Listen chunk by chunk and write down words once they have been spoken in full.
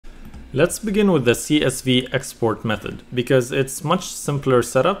Let's begin with the CSV export method because it's much simpler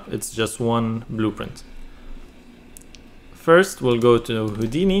setup. It's just one blueprint. First, we'll go to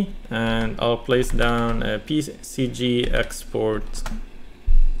Houdini and I'll place down a PCG export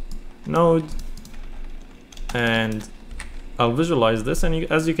node and I'll visualize this,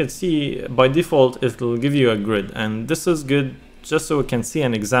 and as you can see, by default it'll give you a grid, and this is good just so we can see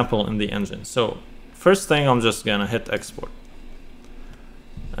an example in the engine. So first thing, I'm just gonna hit export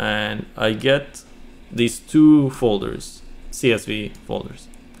and I get these two folders, CSV folders,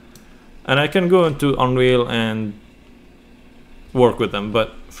 and I can go into Unreal and work with them,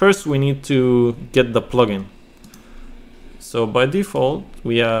 but first we need to get the plugin. So by default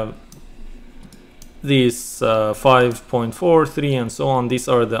we have these 5.4, 3 and so on. These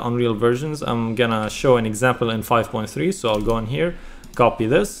are the Unreal versions. I'm gonna show an example in 5.3, so I'll go in here, copy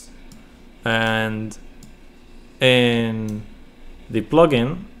this, and in the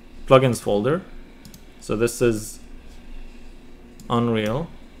plugins folder, so this is Unreal,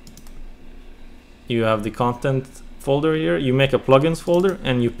 you have the content folder here, you make a plugins folder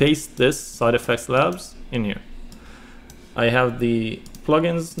and you paste this Side Effects Labs in here. I have the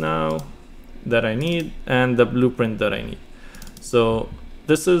plugins now that I need and the blueprint that I need. So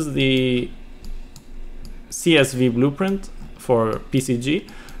this is the CSV blueprint for PCG.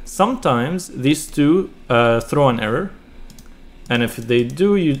 Sometimes these two throw an error, and if they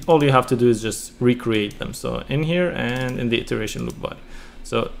do, all you have to do is just recreate them. So in here and in the iteration loop body.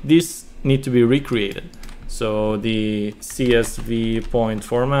 So these need to be recreated. So the CSV point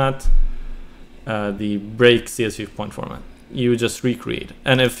format, the break CSV point format, you just recreate.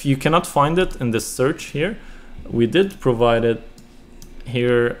 And if you cannot find it in this search here, we did provide it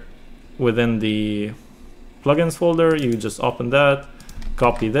here within the plugins folder. You just open that,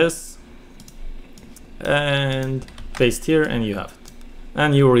 copy this, and paste here, and you have it.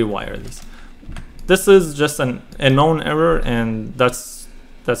 And you rewire these. This is just a known error, and that's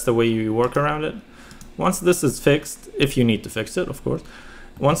the way you work around it. Once this is fixed, if you need to fix it, of course,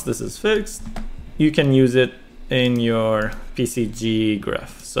 once this is fixed, you can use it in your PCG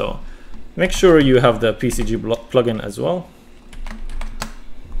graph. So make sure you have the PCG plugin as well.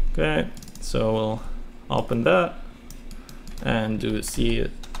 Okay, so we'll open that and see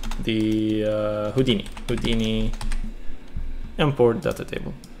the Houdini import data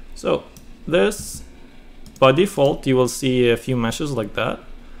table. So this, by default, you will see a few meshes like that,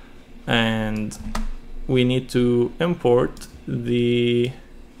 and we need to import the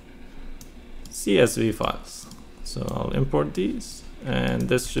CSV files. So I'll import these, and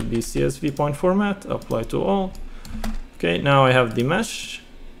this should be CSV point format, apply to all. Okay, now I have the mesh,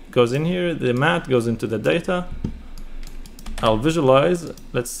 goes in here, the mat goes into the data. I'll visualize,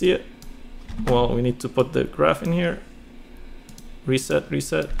 let's see it. Well, we need to put the graph in here. Reset,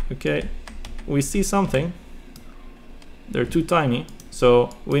 okay. We see something. They're too tiny, so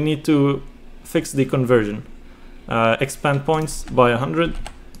we need to fix the conversion. Expand points by 100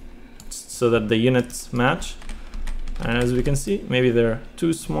 so that the units match. And as we can see, maybe they're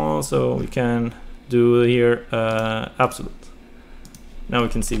too small, so we can do here absolute. Now we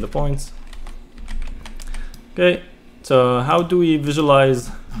can see the points. Okay, so how do we visualize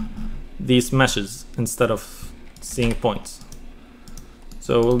these meshes instead of seeing points?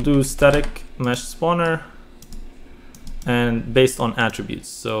 So we'll do static mesh spawner and based on attributes.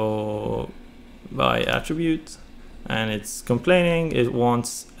 So by attribute, and it's complaining, it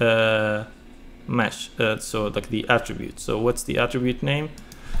wants a mesh, so like the attribute. So what's the attribute name?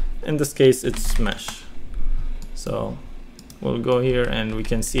 In this case it's mesh. So we'll go here and we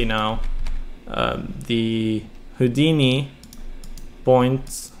can see now the Houdini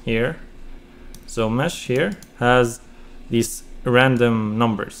points here. So mesh here has these random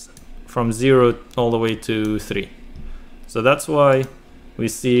numbers from 0 all the way to 3. So that's why we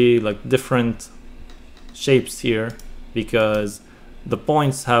see like different shapes here, because the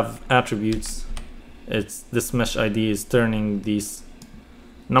points have attributes. It's this mesh ID is turning these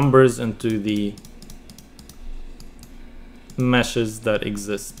numbers into the meshes that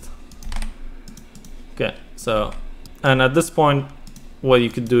exist. Okay, so, and at this point what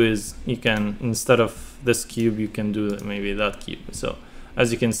you could do is you can, instead of this cube, you can do maybe that cube. So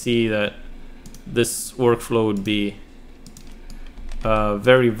as you can see, that this workflow would be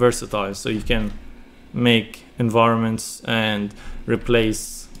very versatile, so you can make environments and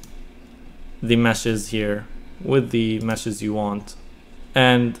replace the meshes here with the meshes you want.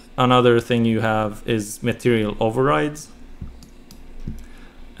 And another thing you have is material overrides,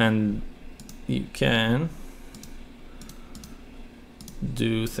 and you can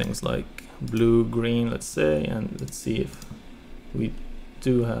do things like blue, green, let's say, and let's see if we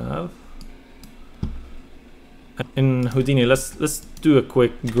do have In Houdini, let's do a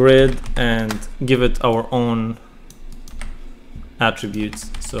quick grid and give it our own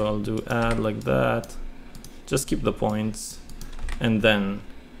attributes. So I'll do add like that, just keep the points, and then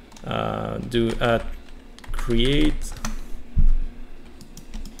do add create.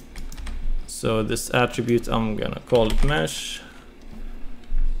 So this attribute, I'm gonna call it mesh.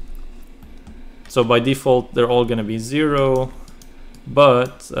 So by default, they're all gonna be 0,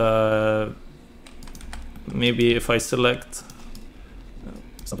 but maybe if I select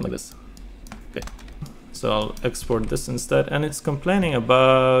something like this, okay. So I'll export this instead, and it's complaining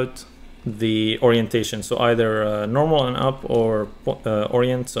about the orientation. So either normal and up or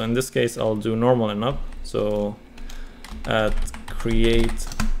orient. So in this case, I'll do normal and up. So add create,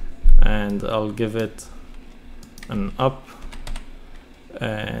 and I'll give it an up,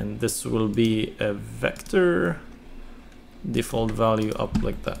 and this will be a vector default value up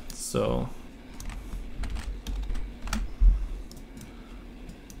like that. So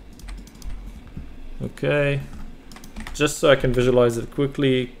okay, just so I can visualize it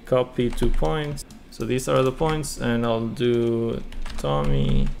quickly, copy 2 points. So these are the points, and I'll do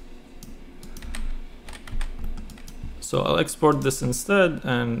Tommy. So I'll export this instead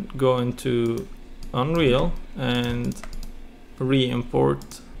and go into Unreal and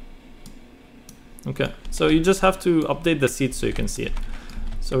re-import. Okay, so you just have to update the seed so you can see it.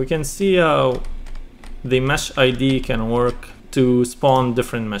 So we can see how the mesh ID can work to spawn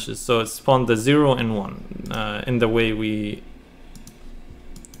different meshes. So it spawned the 0 and 1 in the way we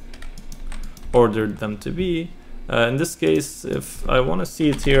ordered them to be. In this case, if I want to see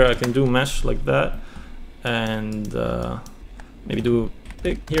it here, I can do mesh like that, and maybe do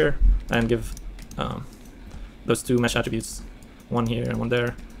big here and give those 2 mesh attributes, one here and one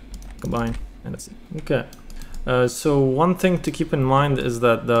there, combine, and that's it. Okay, so one thing to keep in mind is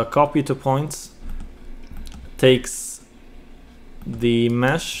that the copy to points takes the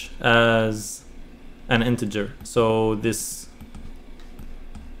mesh as an integer. So this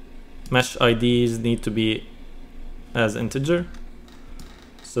mesh IDs need to be as integer.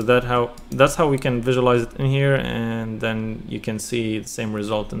 So that's how we can visualize it in here, and then you can see the same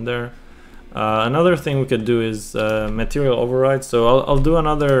result in there. Another thing we could do is material override. So I'll do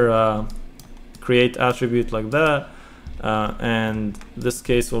another create attribute like that, and this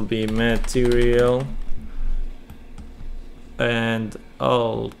case will be material, and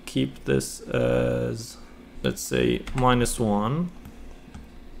I'll keep this as, let's say, -1.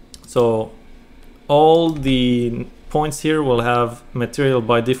 So all the points here will have material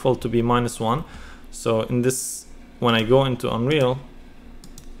by default to be -1. So in this, when I go into Unreal,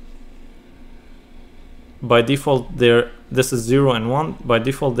 by default this is 0 and 1. By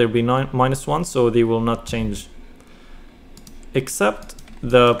default there'll be -1, so they will not change, except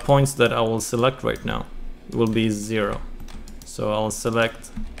the points that I will select right now will be 0. So I'll select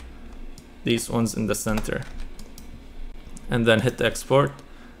these ones in the center and then hit export,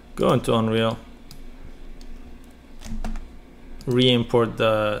 go into Unreal, re-import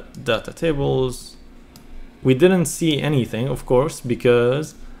the data tables. We didn't see anything, of course,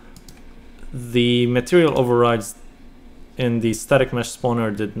 because the material overrides in the static mesh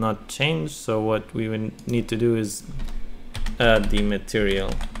spawner did not change. So what we would need to do is add the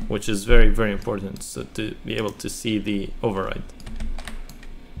material, which is very, very important, so to be able to see the override.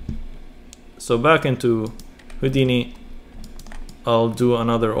 So back into Houdini, I'll do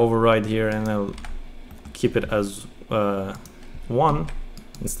another override here, and I'll keep it as 1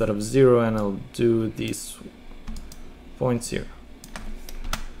 instead of 0, and I'll do these points here.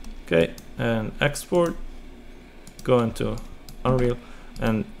 Okay, and export, go into Unreal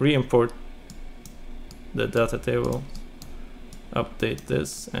and re-import the data table, update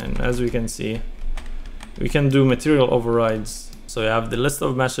this, and as we can see, we can do material overrides. So you have the list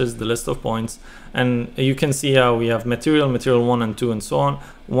of meshes, the list of points, and you can see how we have material 1 and 2, and so on.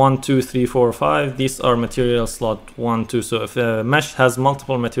 1, 2, 3, 4, 5. These are material slot 1, 2. So if a mesh has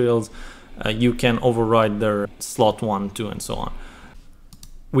multiple materials, you can override their slot 1, 2, and so on.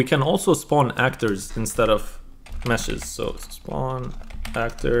 We can also spawn actors instead of meshes. So spawn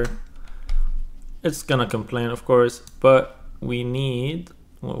actor. It's gonna complain, of course, but what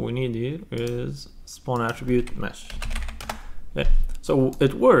we need here is spawn attribute mesh. Okay, so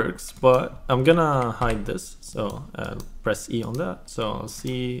it works, but I'm gonna hide this. So press E on that. So I'll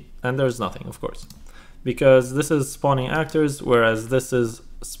see, and there's nothing, of course, because this is spawning actors, whereas this is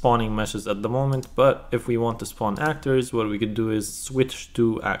spawning meshes at the moment. But if we want to spawn actors, what we could do is switch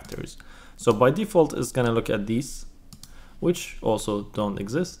to actors. So by default, it's gonna look at these, which also don't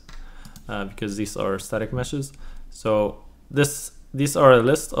exist because these are static meshes. So these are a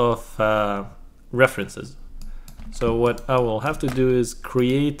list of references. So what I will have to do is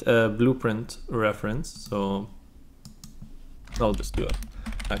create a blueprint reference. So I'll just do it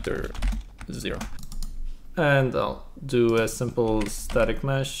actor 0. And I'll do a simple static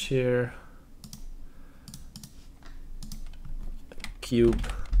mesh here. Cube.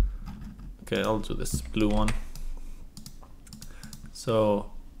 Okay, I'll do this blue one.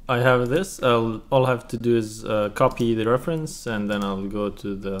 So I have this. All I have to do is copy the reference, and then I'll go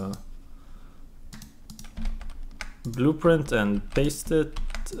to the blueprint and paste it.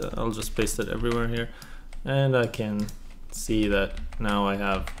 I'll just paste it everywhere here, and I can see that now I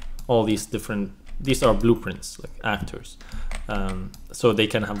have all these different, these are blueprints, like actors. So they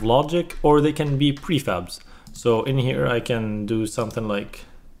can have logic or they can be prefabs. So in here I can do something like,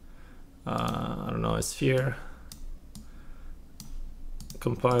 I don't know, a sphere,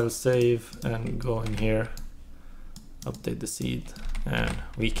 compile, save, and go in here, update the seed, and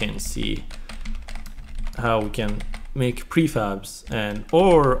we can see how we can make prefabs and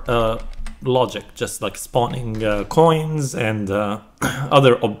or logic, just like spawning coins and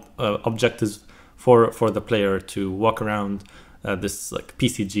other objectives for the player to walk around this like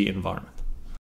PCG environment.